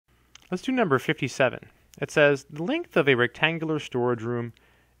Let's do number 57. It says, the length of a rectangular storage room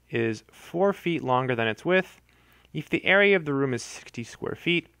is 4 feet longer than its width. If the area of the room is 60 square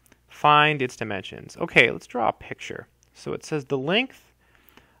feet, find its dimensions. Okay, let's draw a picture. So it says the length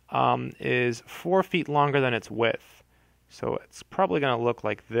is 4 feet longer than its width. So it's probably going to look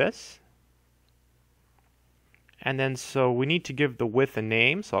like this. And then so we need to give the width a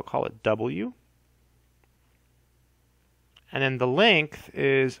name, so I'll call it W. And then the length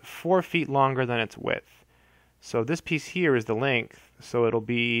is 4 feet longer than its width. So this piece here is the length, so it'll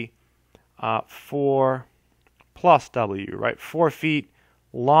be 4 plus W, right? 4 feet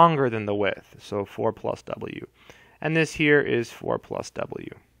longer than the width, so 4 plus W. And this here is 4 plus W.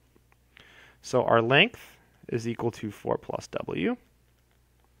 So our length is equal to 4 plus W.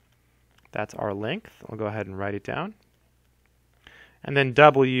 That's our length. I'll go ahead and write it down. And then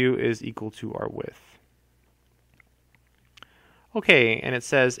W is equal to our width. Okay, and it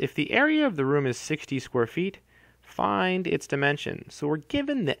says, if the area of the room is 60 square feet, find its dimensions. So we're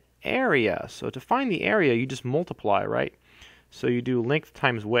given the area. So to find the area, you just multiply, right? So you do length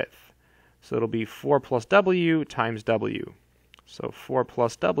times width. So it'll be 4 plus W times W. So 4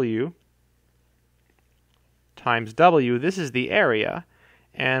 plus W times W, this is the area,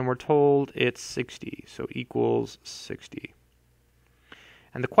 and we're told it's 60, so equals 60.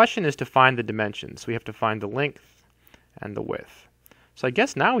 And the question is to find the dimensions. So we have to find the length and the width. So I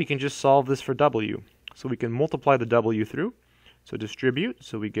guess now we can just solve this for W. So we can multiply the W through. So distribute,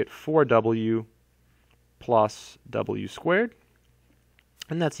 so we get 4W plus W squared,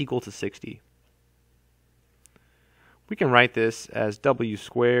 and that's equal to 60. We can write this as W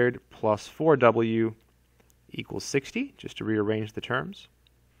squared plus 4W equals 60, just to rearrange the terms.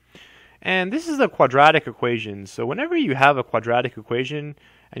 And this is a quadratic equation, so whenever you have a quadratic equation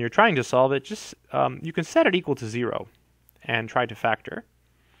and you're trying to solve it, just you can set it equal to 0 and try to factor.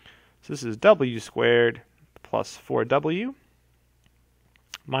 So this is W squared plus 4W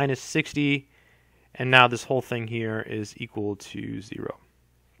minus 60, and now this whole thing here is equal to 0.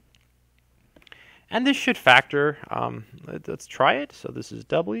 And this should factor. Let's try it. So this is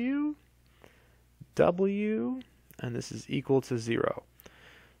W, and this is equal to 0.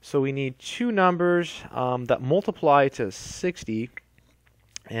 So we need two numbers that multiply to 60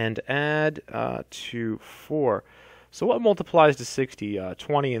 and add to 4. So what multiplies to 60?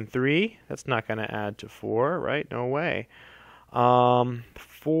 20 and 3. That's not going to add to 4, right? No way.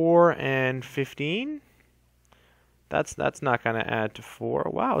 4 and 15. That's not going to add to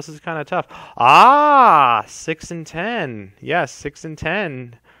 4. Wow, this is kind of tough. 6 and 10. Yes, 6 and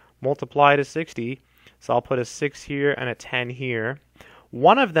 10 multiply to 60. So I'll put a 6 here and a 10 here.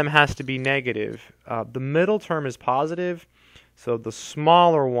 One of them has to be negative. The middle term is positive, so the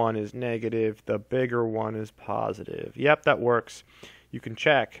smaller one is negative, the bigger one is positive. Yep, that works. You can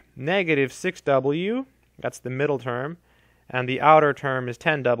check. Negative 6W, that's the middle term, and the outer term is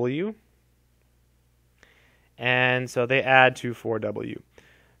 10W. And so they add to 4W.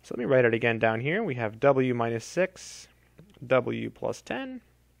 So let me write it again down here. We have W minus 6, W plus 10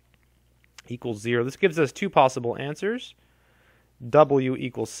 equals 0. This gives us two possible answers. W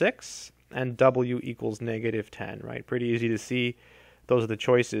equals 6 and W equals negative 10, right? Pretty easy to see. Those are the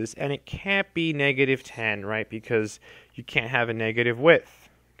choices. And it can't be negative 10, right? Because you can't have a negative width.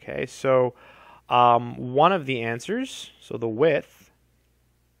 Okay, so one of the answers, so the width,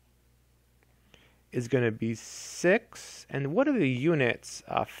 is going to be 6. And what are the units?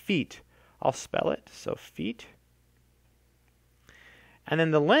 Feet. I'll spell it. So feet. And then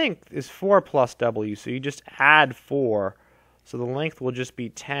the length is 4 plus W. So you just add 4. So the length will just be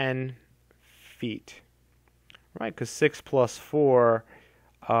 10 feet, right? Because 6 plus 4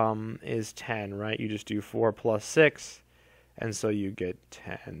 is 10, right? You just do 4 plus 6, and so you get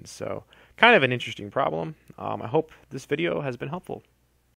 10. So kind of an interesting problem. I hope this video has been helpful.